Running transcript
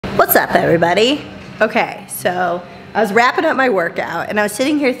What's up, everybody? Okay, so I was wrapping up my workout and I was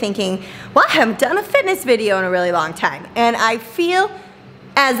sitting here thinking, well, I haven't done a fitness video in a really long time. And I feel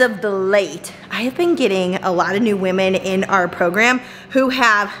as of the late, I have been getting a lot of new women in our program who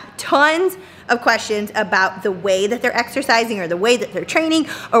have tons of questions about the way that they're exercising or the way that they're training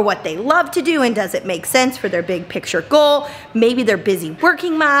or what they love to do and does it make sense for their big picture goal. Maybe they're busy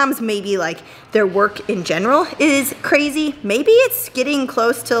working moms, maybe like their work in general is crazy. Maybe it's getting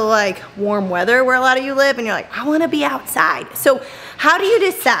close to like warm weather where a lot of you live and you're like, I wanna be outside. So how do you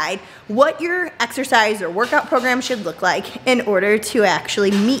decide what your exercise or workout program should look like in order to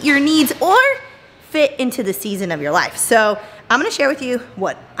actually meet your needs or fit into the season of your life? So I'm gonna share with you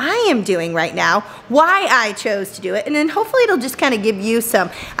what I am doing right now, why I chose to do it, and then hopefully it'll just kind of give you some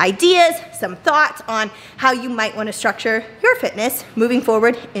ideas, some thoughts on how you might wanna structure your fitness moving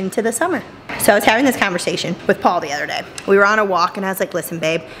forward into the summer. So I was having this conversation with Paul the other day. We were on a walk and I was like, listen,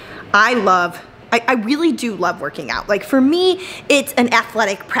 babe, I really do love working out. Like for me, it's an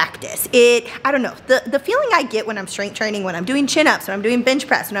athletic practice. I don't know, the feeling I get when I'm strength training, when I'm doing chin-ups, when I'm doing bench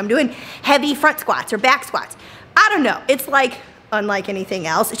press, when I'm doing heavy front squats or back squats, I don't know, it's like unlike anything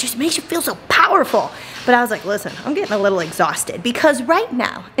else. It just makes you feel so powerful. But I was like, listen, I'm getting a little exhausted because right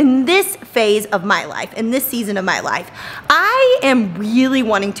now, in this phase of my life, in this season of my life, I am really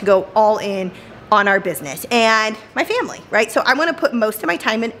wanting to go all in on our business and my family, right? So I wanna put most of my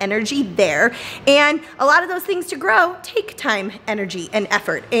time and energy there, and a lot of those things to grow take time, energy, and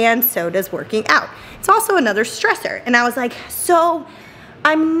effort, and so does working out. It's also another stressor, and I was like, so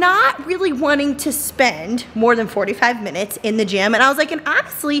I'm not really wanting to spend more than 45 minutes in the gym, and I was like, and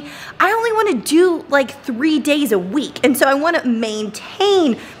honestly, I only wanna do like 3 days a week, and so I wanna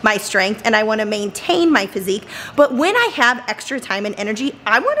maintain my strength and I wanna maintain my physique, but when I have extra time and energy,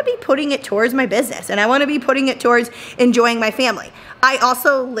 I wanna be putting it towards my business, and I wanna be putting it towards enjoying my family. I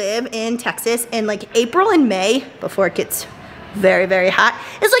also live in Texas, and like April and May, before it gets very, very hot,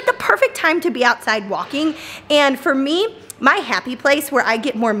 is like the perfect time to be outside walking, and for me, my happy place where I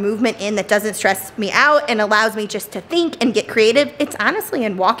get more movement in that doesn't stress me out and allows me just to think and get creative, it's honestly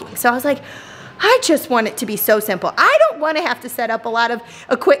in walking. So I was like, I just want it to be so simple. I don't want to have to set up a lot of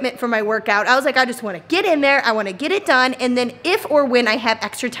equipment for my workout. I was like, I just want to get in there, I want to get it done, and then if or when I have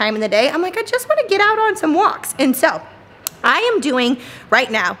extra time in the day, I'm like, I just want to get out on some walks. And so I am doing right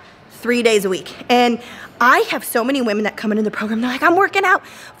now 3 days a week. And I have so many women that come into the program, they're like, I'm working out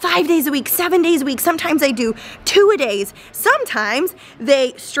 5 days a week, 7 days a week. Sometimes I do 2-a-days. Sometimes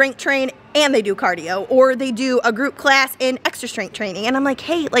they strength train and they do cardio, or they do a group class in extra strength training. And I'm like,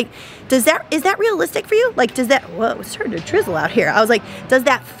 hey, like, is that realistic for you? Like, whoa, it's starting to drizzle out here. I was like, does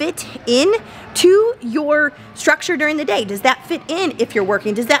that fit in to your structure during the day? Does that fit in if you're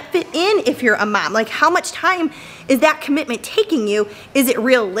working? Does that fit in if you're a mom? Like, how much time is that commitment taking you? Is it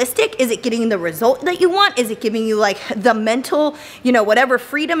realistic? Is it getting the result that you want? Is it giving you like the mental, whatever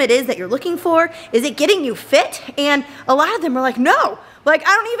freedom it is that you're looking for? Is it getting you fit? And a lot of them are like, no. Like,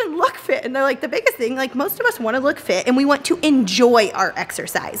 I don't even look fit. And they're like, the biggest thing, like most of us want to look fit and we want to enjoy our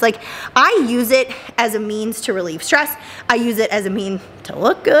exercise. Like, I use it as a means to relieve stress. I use it as a means to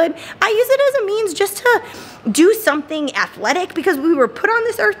look good. I use it as a means just to do something athletic because we were put on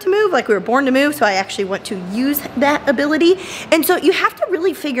this earth to move, like we were born to move, so I actually want to use that ability. And so you have to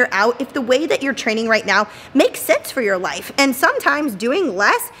really figure out if the way that you're training right now makes sense for your life. And sometimes doing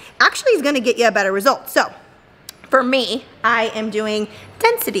less actually is going to get you a better result. So for me, I am doing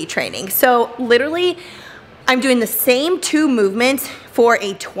density training. So literally, I'm doing the same 2 movements for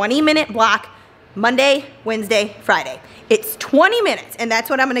a 20-minute block, Monday, Wednesday, Friday. It's 20 minutes, and that's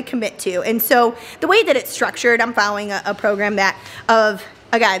what I'm gonna commit to. And so the way that it's structured, I'm following a program of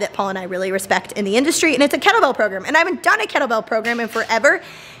a guy that Paul and I really respect in the industry, and it's a kettlebell program. And I haven't done a kettlebell program in forever.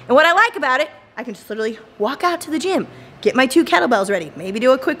 And what I like about it, I can just literally walk out to the gym, get my 2 kettlebells ready, maybe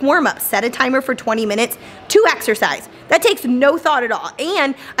do a quick warm-up, set a timer for 20 minutes to exercise. That takes no thought at all.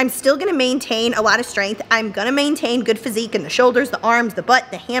 And I'm still gonna maintain a lot of strength. I'm gonna maintain good physique in the shoulders, the arms, the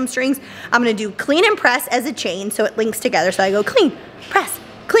butt, the hamstrings. I'm gonna do clean and press as a chain so it links together. So I go clean, press,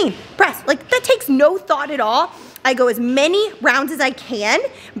 clean, press. Like, that takes no thought at all. I go as many rounds as I can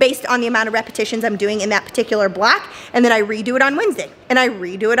based on the amount of repetitions I'm doing in that particular block, and then I redo it on Wednesday, and I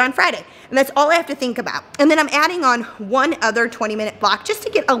redo it on Friday. And that's all I have to think about. And then I'm adding on one other 20-minute block just to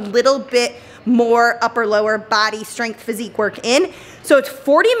get a little bit more upper lower body strength physique work in. So it's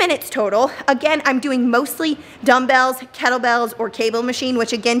 40 minutes total. Again, I'm doing mostly dumbbells, kettlebells, or cable machine,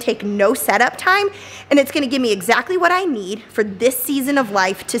 which again take no setup time. And it's gonna give me exactly what I need for this season of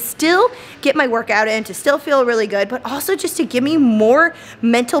life to still get my workout in, to still feel really good, but also just to give me more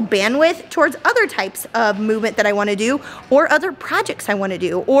mental bandwidth towards other types of movement that I wanna do, or other projects I wanna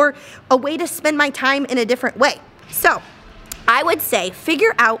do, or a way to spend my time in a different way. So I would say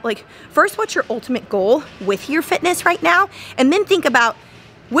figure out, like, first what's your ultimate goal with your fitness right now, and then think about,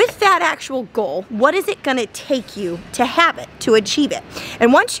 with that actual goal, what is it gonna take you to have it, to achieve it?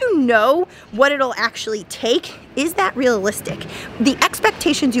 And once you know what it'll actually take, is that realistic? The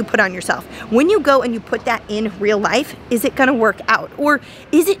expectations you put on yourself, when you go and you put that in real life, is it gonna work out? Or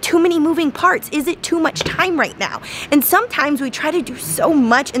is it too many moving parts? Is it too much time right now? And sometimes we try to do so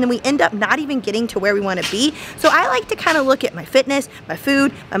much and then we end up not even getting to where we wanna be. So I like to kind of look at my fitness, my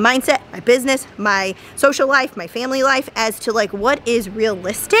food, my mindset, my business, my social life, my family life, as to like what is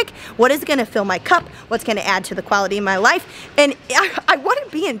realistic, what is gonna fill my cup, what's gonna add to the quality of my life. And I wanna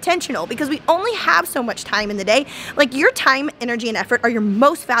be intentional because we only have so much time in the day. Like, your time, energy, and effort are your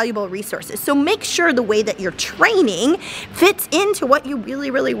most valuable resources. So make sure the way that you're training fits into what you really,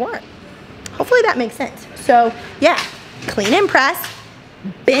 really want. Hopefully that makes sense. So yeah, clean and press,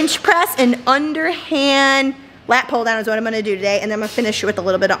 bench press, and underhand lat pull down is what I'm gonna do today, and then I'm gonna finish with a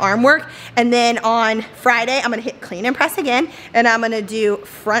little bit of arm work. And then on Friday, I'm gonna hit clean and press again, and I'm gonna do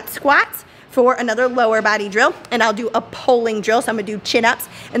front squats for another lower body drill, and I'll do a pulling drill, so I'm gonna do chin-ups.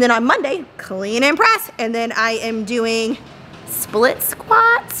 And then on Monday, clean and press, and then I am doing split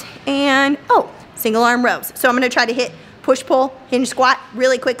squats and, single arm rows. So I'm gonna try to hit push-pull, hinge squat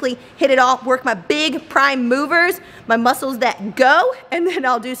really quickly, hit it all, work my big prime movers, my muscles that go, and then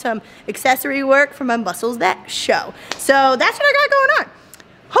I'll do some accessory work for my muscles that show. So that's what I got going on.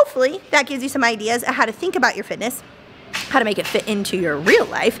 Hopefully that gives you some ideas of how to think about your fitness, how to make it fit into your real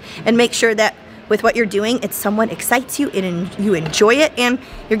life, and make sure that with what you're doing, it's somewhat excites you and you enjoy it and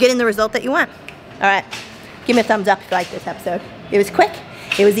you're getting the result that you want. All right, give me a thumbs up if you like this episode. It was quick,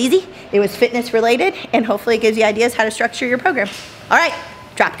 it was easy, it was fitness related, and hopefully it gives you ideas how to structure your program. All right,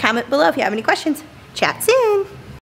 drop a comment below if you have any questions. Chat soon.